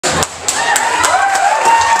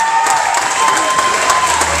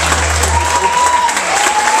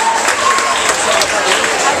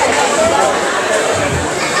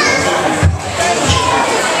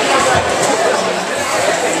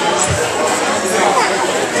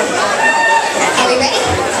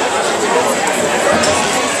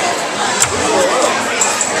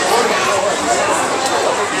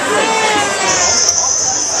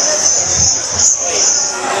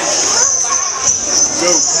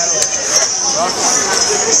Just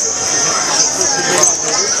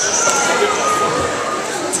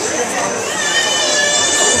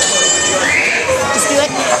do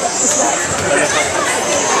it.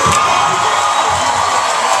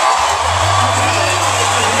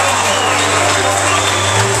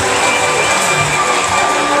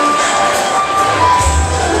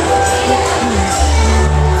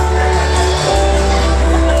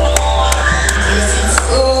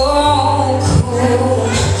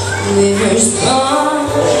 Rivers run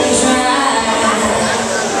dry.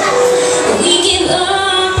 We give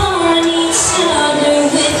up on each other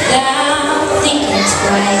without thinking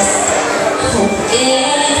twice. Hope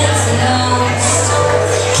gets lost,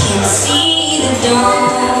 can't see the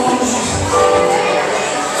dawn.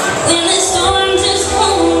 When the storm just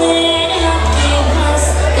won't let up, give us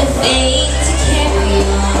the faith to carry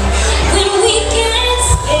on. When we get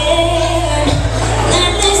scared,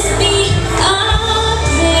 let this be our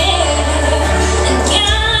prayer.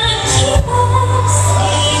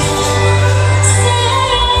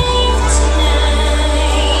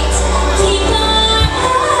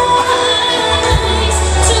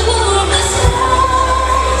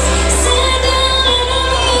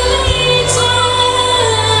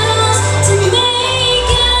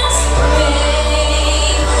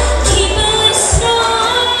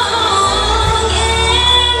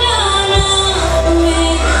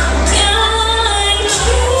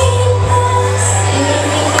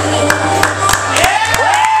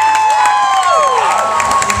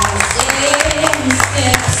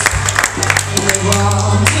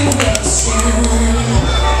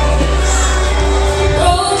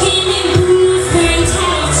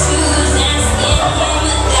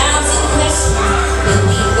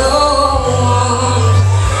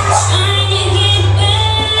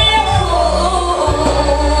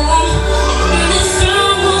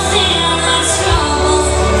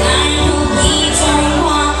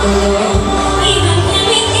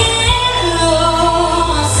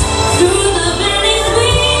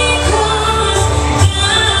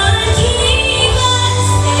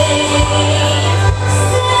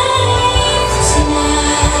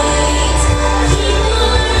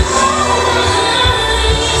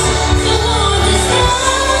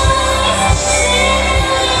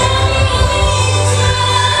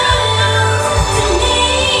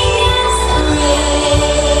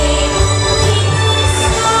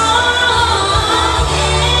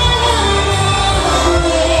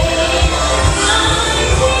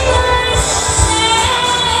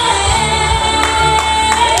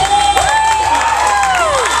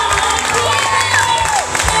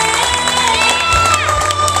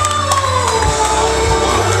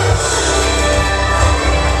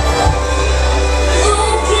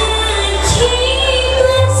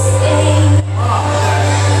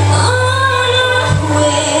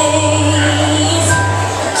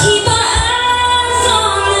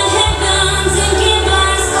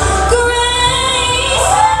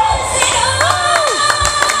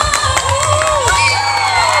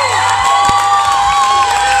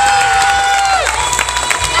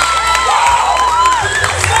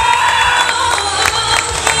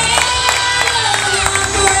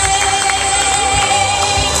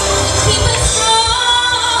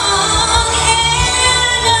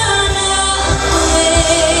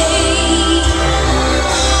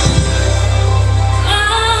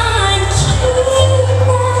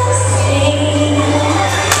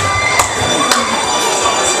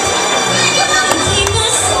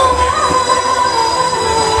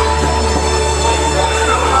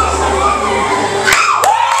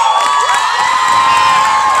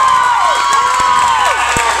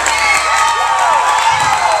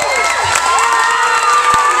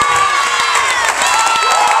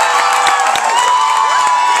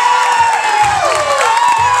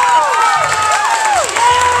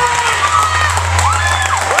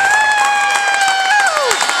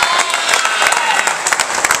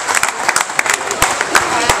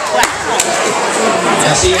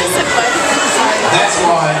 That's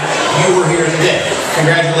why you were here today.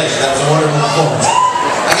 Congratulations, that was a wonderful performance.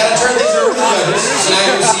 I gotta turn things over to the judges, so now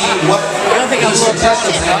you can see what these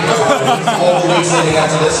contestants had to go all the weeks leading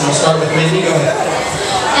up to this, and we'll start with Mindy. Go ahead.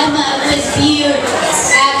 Emma was beautiful,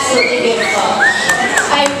 absolutely beautiful.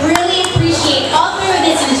 I really appreciate all through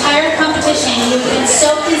this entire competition, you've been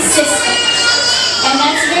so consistent. And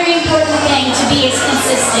that's a very important thing, to be as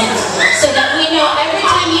consistent, so that we know every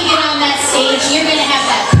time you get on that stage, you're going to have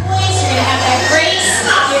that poise, you're going to have that grace,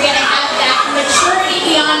 you're going to have that maturity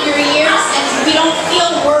beyond your years, and we don't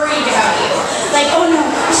feel worried about you. Like, oh no,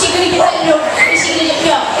 is she going to get that? No, is she going to get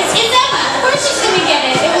it? No, it's Emma. Of course she's going to get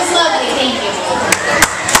it. It was lovely. Thank you.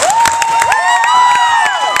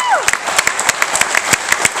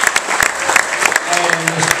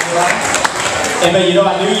 But you know,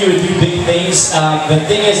 I knew you would do big things. The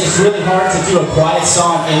thing is, it's really hard to do a quiet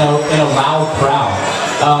song in a loud crowd.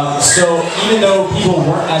 So even though people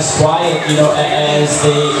weren't as quiet, you know, as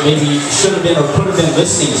they maybe should have been or could have been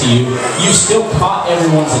listening to you, you still caught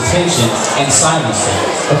everyone's attention and silenced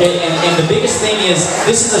them. Okay, and the biggest thing is,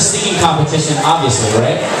 this is a singing competition, obviously,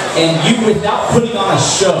 right? And you, without putting on a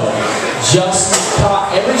show, just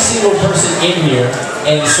caught every single person in here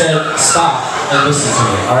and said, stop and listen to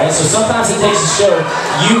me, all right? So sometimes it takes a show,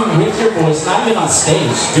 you with your voice, not even on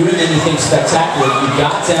stage, doing anything spectacular, you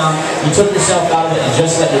got down, you took yourself out of it and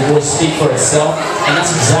just let your voice speak for itself, and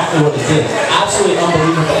that's exactly what it did. Absolutely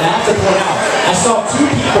unbelievable. And I have to point out, I saw two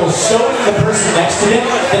people showing the person next to them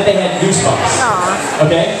that they had goosebumps,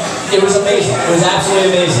 okay? It was amazing. It was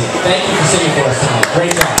absolutely amazing. Thank you for singing for us tonight.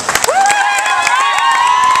 Great job.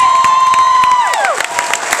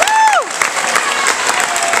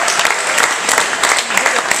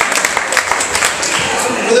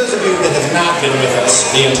 For those of you that have not been with us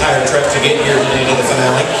the entire trip to get here today to the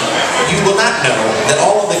finale, you will not know that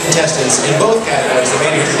all of the contestants in both categories that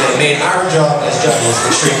made it here today made our job as judges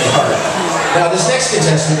extremely hard. Now, this next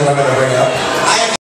contestant that I'm going to bring up, I